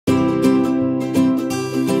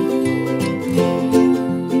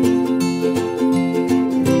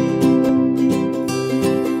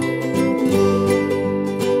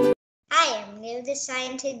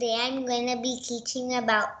today I'm going to be teaching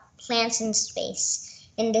about plants in space.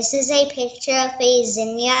 And this is a picture of a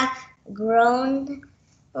zinnia grown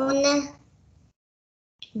by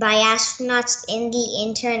astronauts in the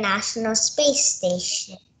International Space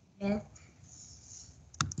Station.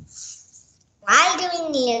 Why do we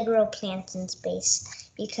need to grow plants in space?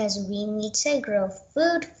 Because we need to grow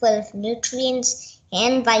food full of nutrients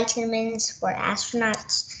and vitamins for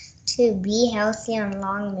astronauts to be healthy on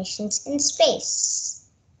long missions in space.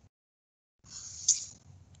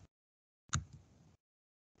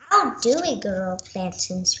 How do we grow plants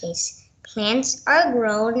in space? Plants are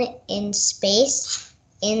grown in space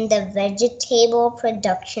in the vegetable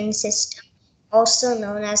production system, also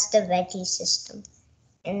known as the veggie system.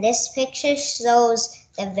 And this picture shows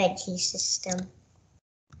the veggie system.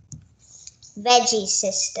 Veggie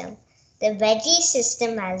system. The veggie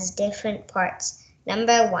system has different parts.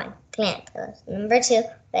 Number 1, plant pillars. Number 2,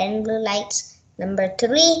 red and blue lights. Number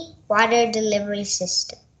 3, water delivery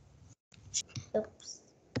system. Oops.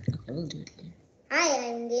 I will do it again. Hi,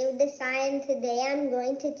 I'm Desai, and today I'm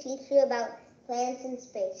going to teach you about plants in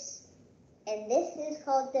space. And this is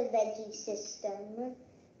called the veggie system.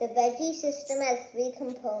 The veggie system has 3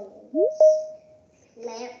 components: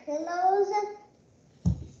 plant pillows,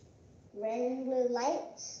 red and blue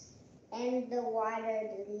lights, and the water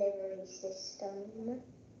delivery system.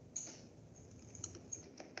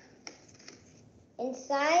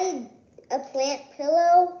 Inside a plant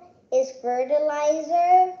pillow is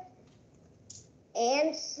fertilizer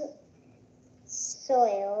and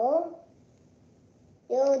soil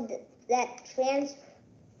that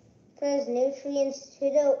transfers nutrients to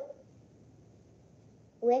the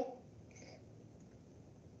wick.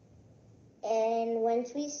 And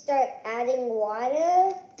once we start adding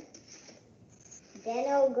water, then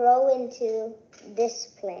it'll grow into this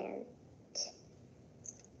plant,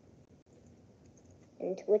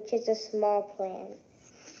 which is a small plant.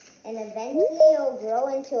 And eventually it'll grow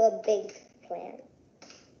into a big plant.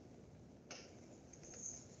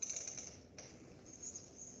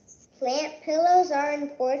 Plant pillows are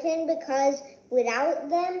important because without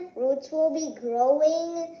them, roots will be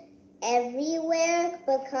growing everywhere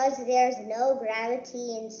because there's no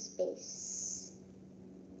gravity in space.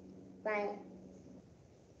 Bye.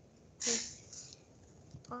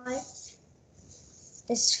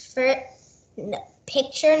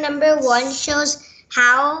 Picture number 1 shows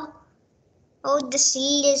how the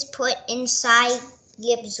seed is put inside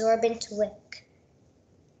the absorbent wick.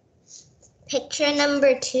 Picture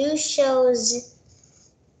number 2 shows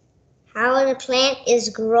how the plant is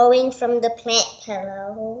growing from the plant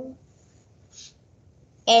pillow.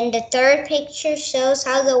 And the 3rd picture shows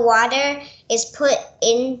how the water is put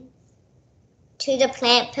into the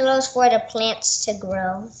plant pillows for the plants to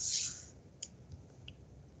grow.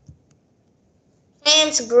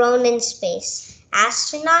 Plants grown in space.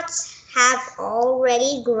 Astronauts have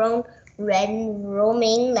already grown red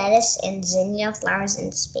romaine lettuce and zinnia flowers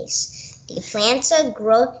in space. The plants will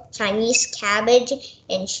grow Chinese cabbage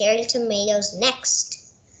and cherry tomatoes next.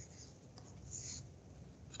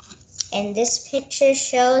 And this picture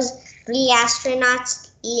shows 3 astronauts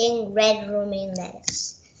eating red romaine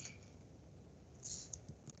lettuce.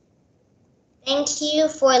 Thank you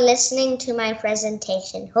for listening to my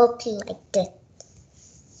presentation. Hope you liked it.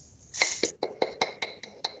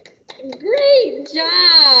 Great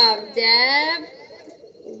job, Deb.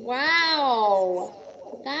 Wow.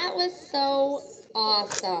 That was so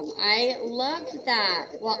awesome. I loved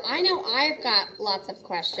that. Well, I know I've got lots of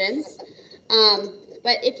questions.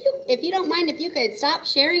 But if you don't mind, if you could stop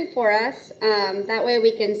sharing for us, that way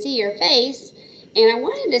we can see your face. And I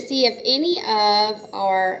wanted to see if any of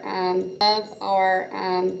our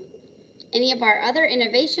other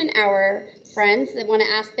Innovation Hour friends that want to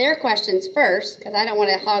ask their questions first, because I don't want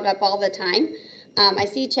to hog up all the time. I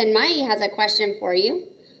see Chinmai has a question for you.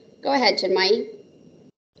 Go ahead, Chinmai.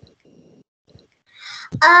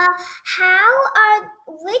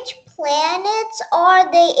 Which planets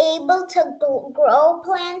are they able to grow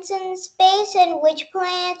plants in space, and which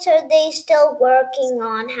planets are they still working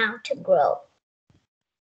on how to grow?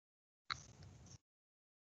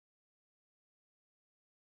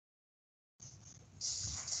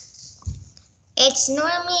 It's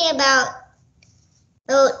normally about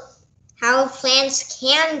how plants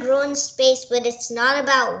can grow in space, but it's not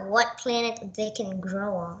about what planet they can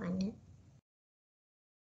grow on.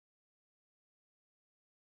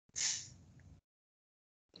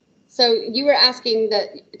 So you were asking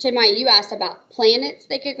Chinmai, you asked about planets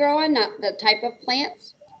they could grow on, not the type of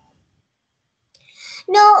plants?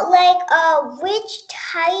 No, like which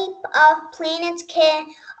type of planets can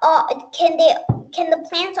they can the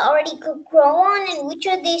plants already grow on, and which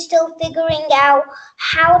are they still figuring out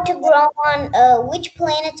how to grow on? Which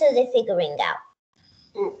planets are they figuring out?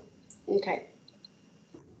 Oh, okay.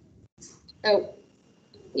 So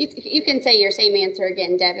you can say your same answer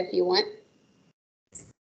again, Deb, if you want.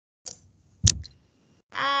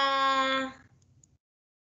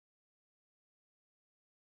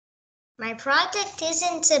 My project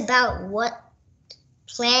isn't about what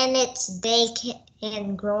planets they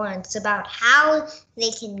can grow on. It's about how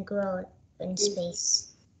they can grow in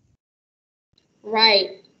space.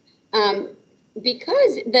 Right.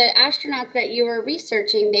 Because the astronauts that you were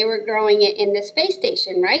researching, they were growing it in the space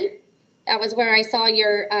station, right? That was where I saw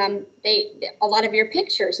your a lot of your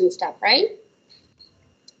pictures and stuff, right?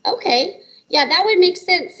 Okay. Yeah, that would make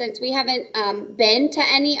sense since we haven't been to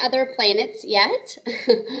any other planets yet,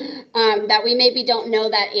 that we maybe don't know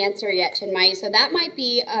that answer yet, Chinmay. So that might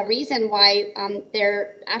be a reason why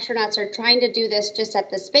their astronauts are trying to do this just at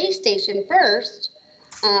the space station first,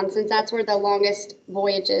 since that's where the longest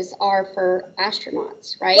voyages are for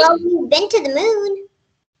astronauts, right? Well, we've been to the moon.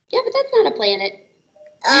 Yeah, but that's not a planet.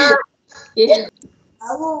 Yeah.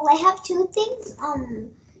 Well, I have two things.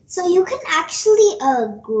 So you can actually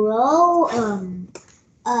grow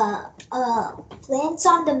plants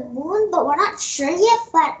on the moon, but we're not sure yet.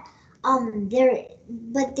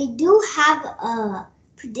 But they do have a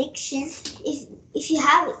prediction. If you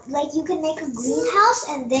have, like, you can make a greenhouse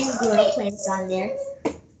and then grow plants on there.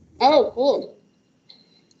 Oh, cool.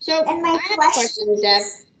 So And my I have a question, Deb.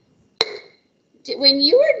 When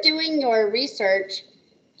you were doing your research,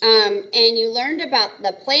 and you learned about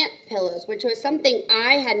the plant pillows, which was something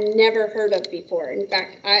I had never heard of before. In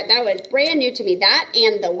fact, that was brand new to me, that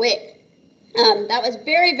and the wick. That was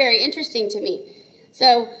very, very interesting to me.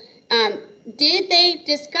 So did they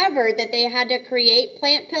discover that they had to create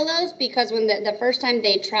plant pillows because when the first time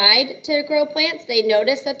they tried to grow plants, they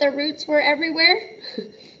noticed that the roots were everywhere?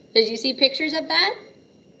 Did you see pictures of that?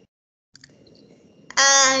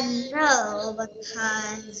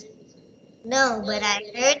 No, but I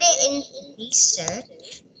heard it in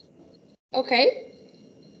research. Okay,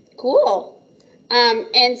 cool.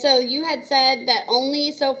 And so you had said that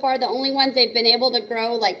only so far the only ones they've been able to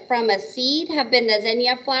grow like from a seed have been the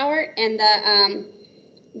zinnia flower and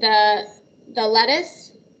the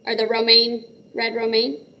lettuce or the romaine, red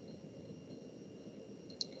romaine.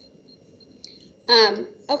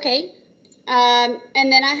 Okay. And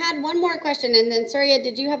then I had one more question, and then Surya,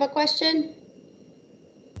 did you have a question?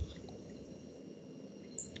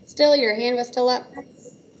 Still, your hand was still up?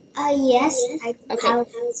 Yes. Okay.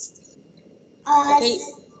 Okay.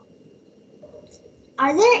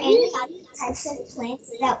 Are there any other types of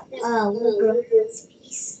plants that will grow in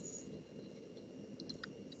space?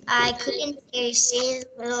 I couldn't hear you. Say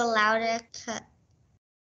it a little louder.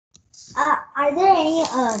 Are there any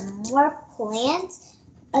more plants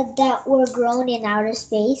that were grown in outer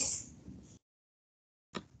space?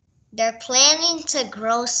 They're planning to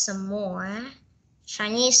grow some more.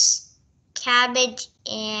 Chinese cabbage,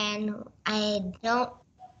 and I don't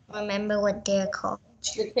remember what they're called.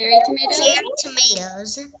 The cherry tomatoes? Cherry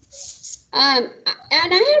tomatoes. And I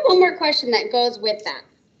had one more question that goes with that.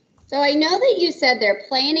 So I know that you said they're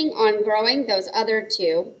planning on growing those other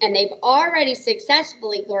two, and they've already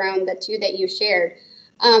successfully grown the two that you shared.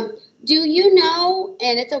 Do you know,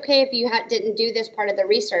 and it's okay if you didn't do this part of the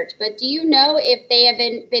research, but do you know if they have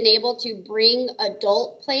been able to bring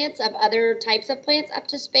adult plants of other types of plants up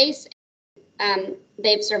to space?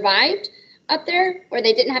 They've survived up there, or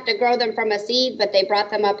they didn't have to grow them from a seed, but they brought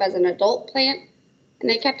them up as an adult plant and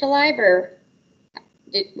they kept alive, or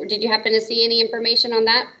did you happen to see any information on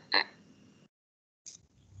that?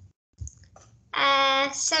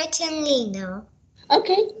 Certainly no.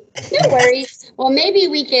 Okay, no worries. Well, maybe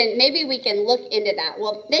we can look into that.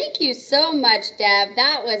 Well, thank you so much, Deb.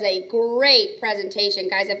 That was a great presentation,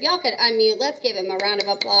 guys. If y'all could unmute, let's give him a round of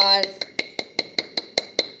applause.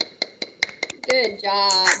 Good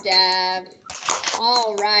job, Deb.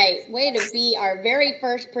 All right, way to be our very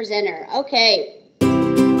first presenter. Okay,